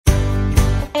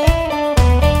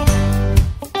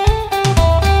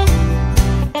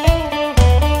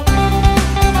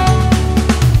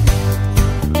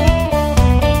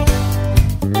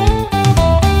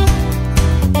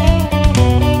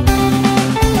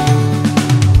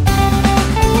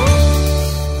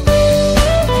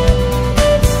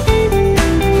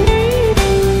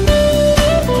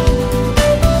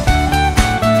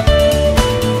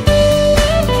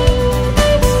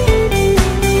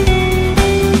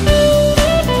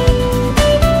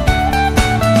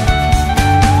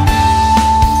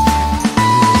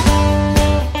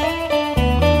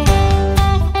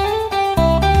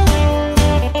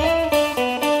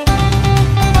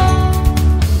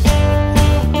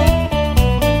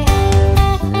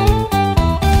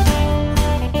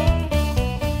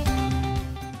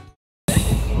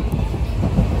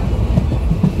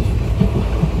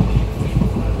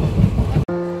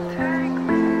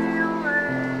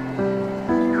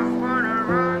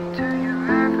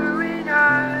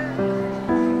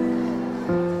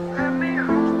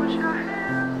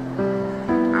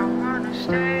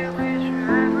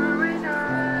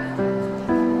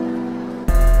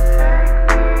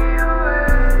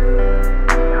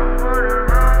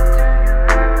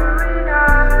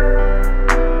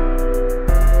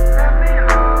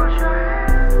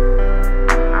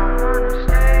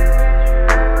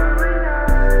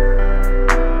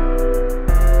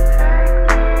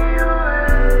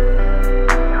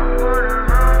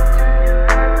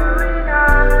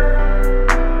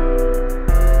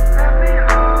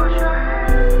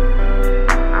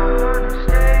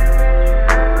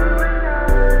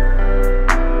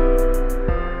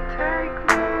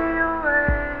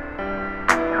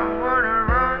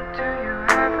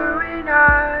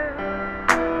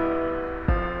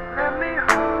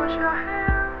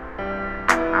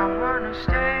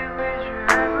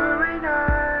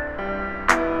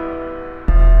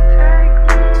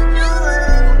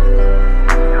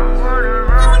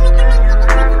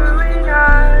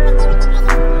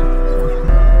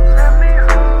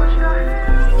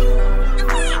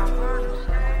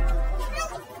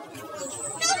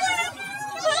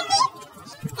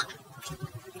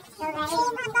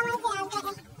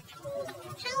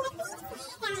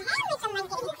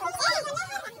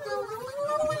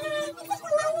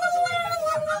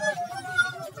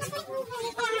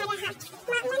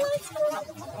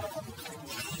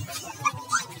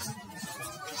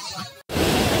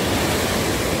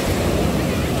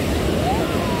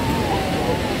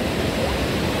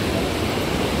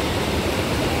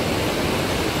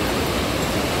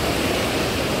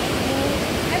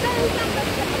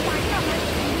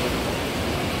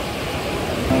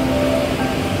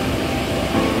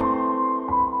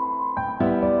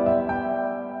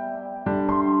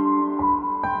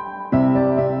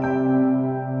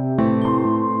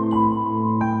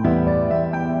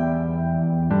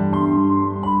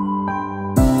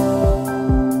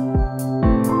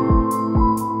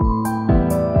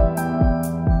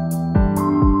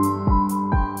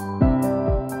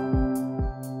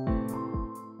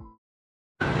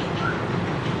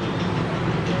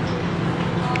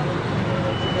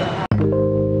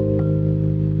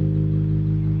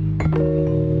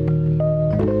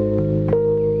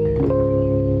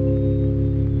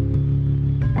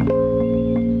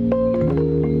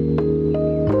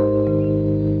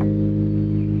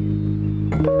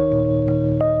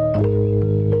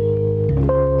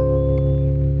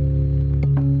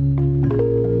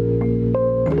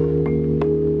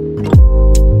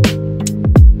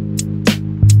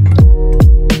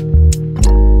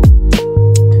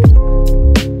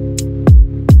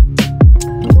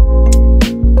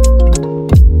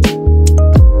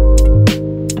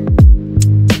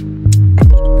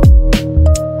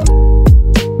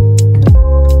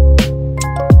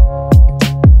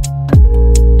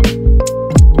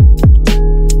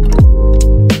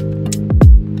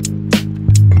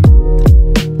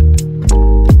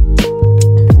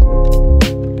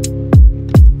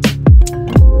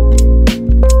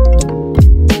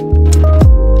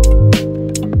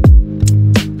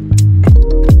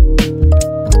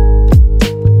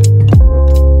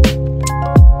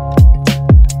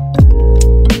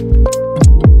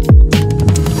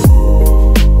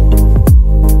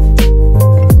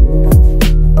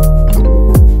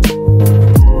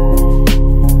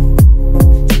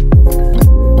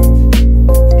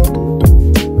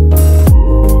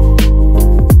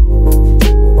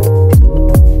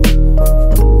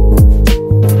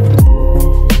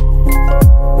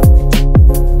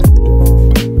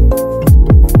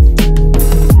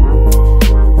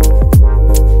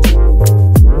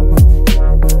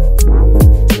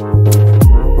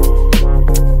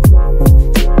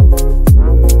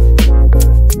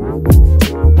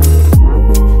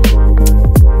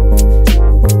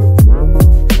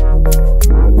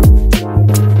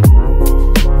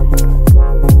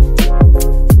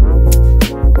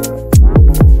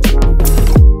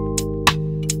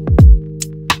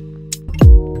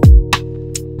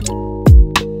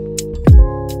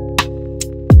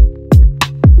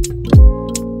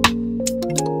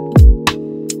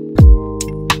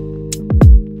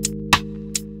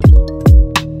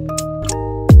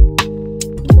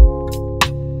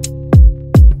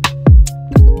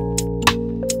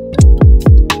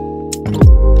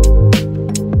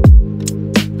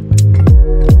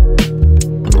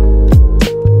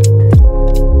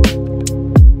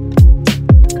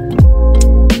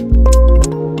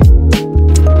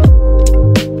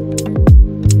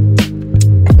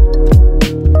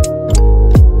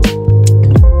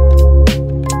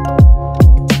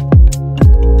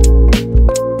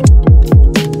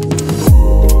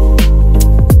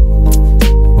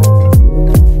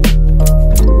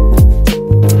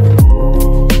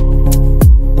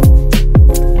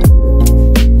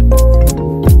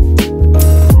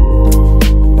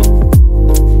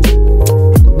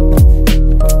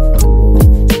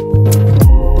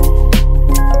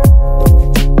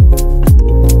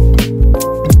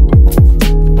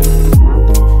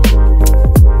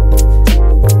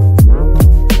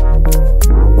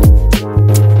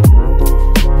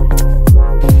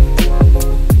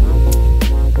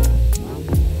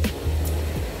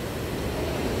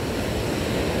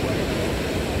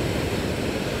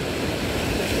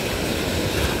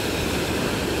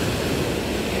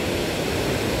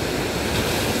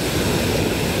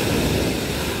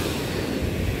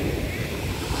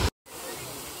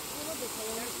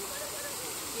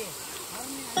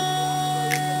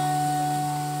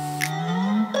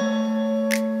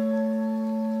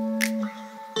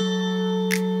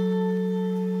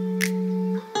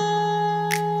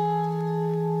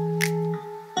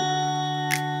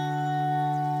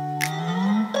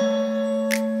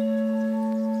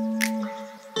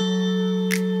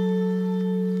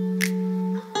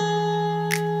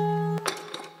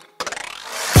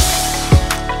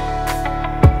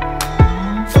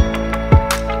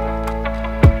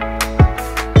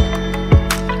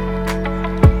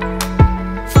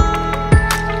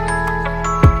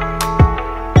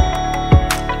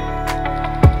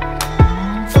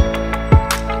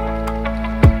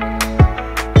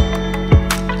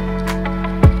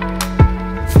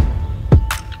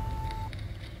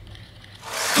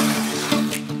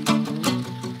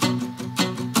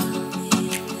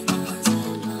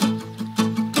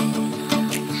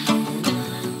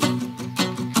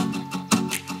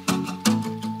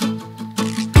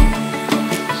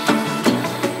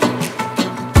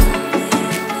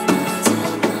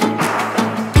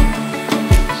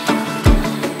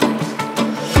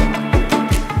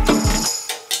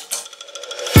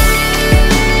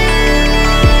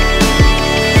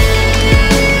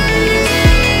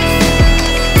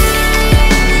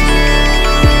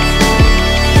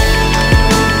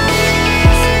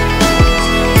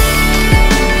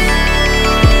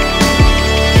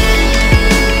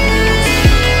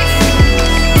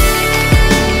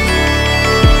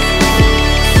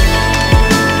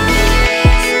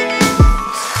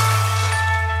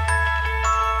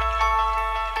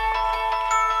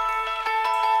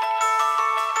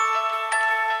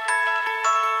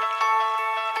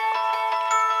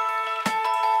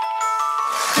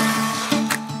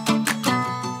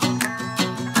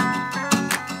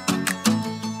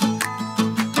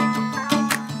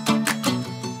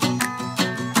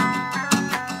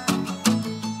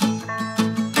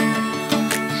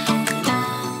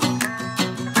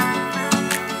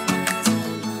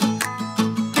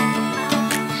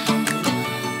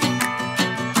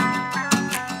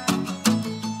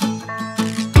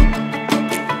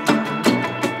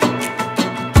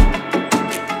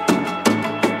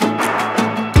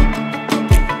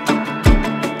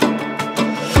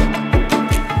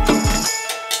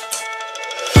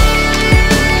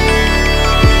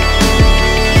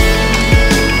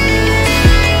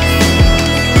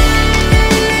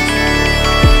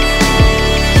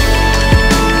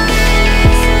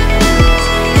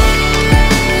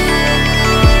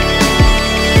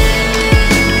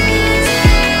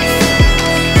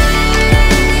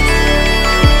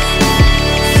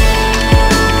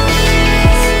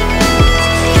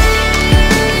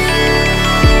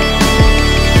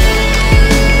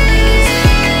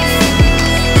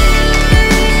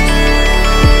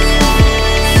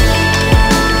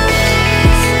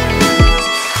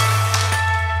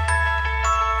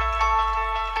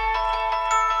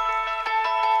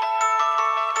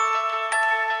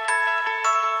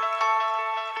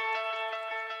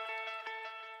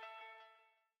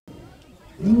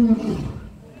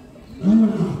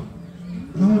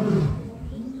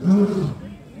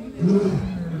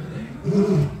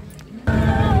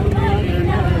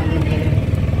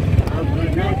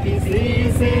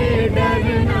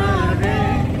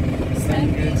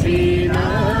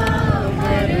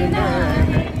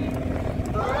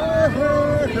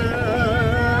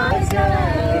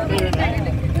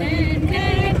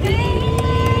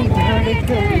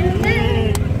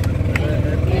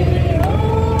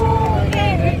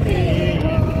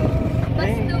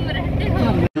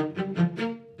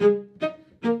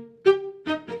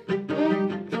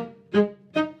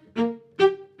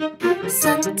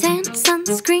Suntan,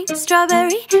 sunscreen,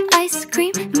 strawberry, ice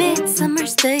cream,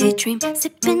 midsummer's daydream,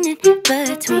 sipping in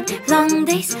between long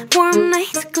days, warm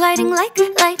nights, gliding like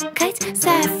light kites,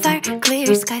 sapphire,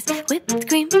 clear skies, whipped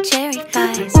cream, cherry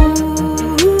pies.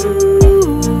 Ooh,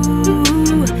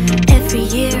 every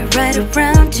year right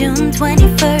around June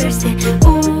 21st, yeah.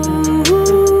 Ooh,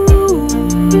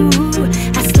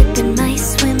 I slip in my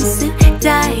swimsuit,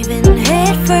 diving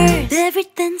head first.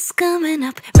 Everything's coming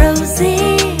up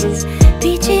roses,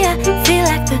 peachy, I feel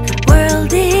like the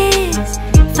world is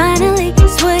finally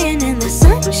swaying in the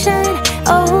sunshine.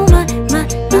 Oh my, my,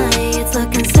 my, it's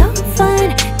looking so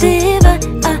fine, divine.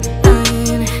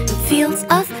 Fields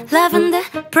of lavender,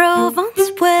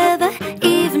 Provence weather,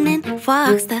 evening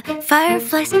walks, the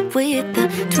fireflies with the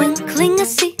twinkling of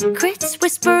secrets,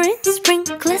 whispering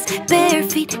sprinklers, bare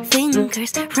feet,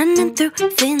 fingers running through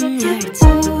vineyards.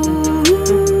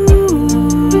 Ooh,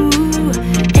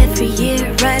 every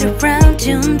year right around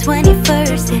June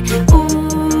 21st, yeah. Ooh,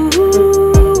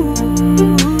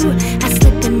 I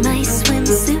slip in my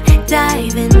swimsuit,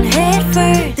 diving head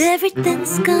first.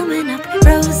 Everything's coming up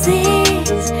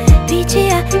roses, peachy,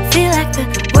 I feel like the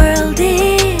world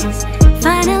is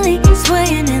finally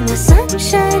swaying in the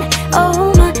sunshine.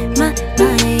 Oh my, my,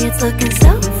 my, it's looking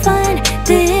so fine,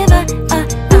 divine.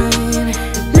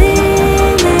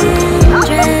 Linen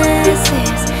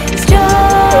dresses,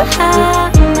 straw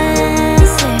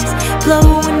masses,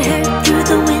 blowing hair through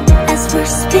the wind as we're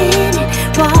spinning.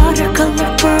 Watercolor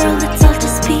world, it's all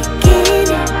just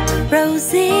beginning.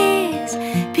 Roses,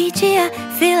 peachy, I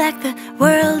feel like the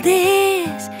world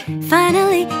is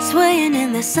finally swaying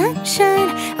in the sunshine.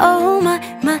 Oh my,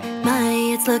 my, my,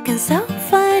 it's looking so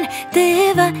fine,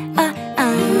 divine.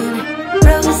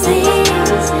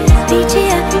 Roses, peachy,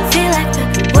 I feel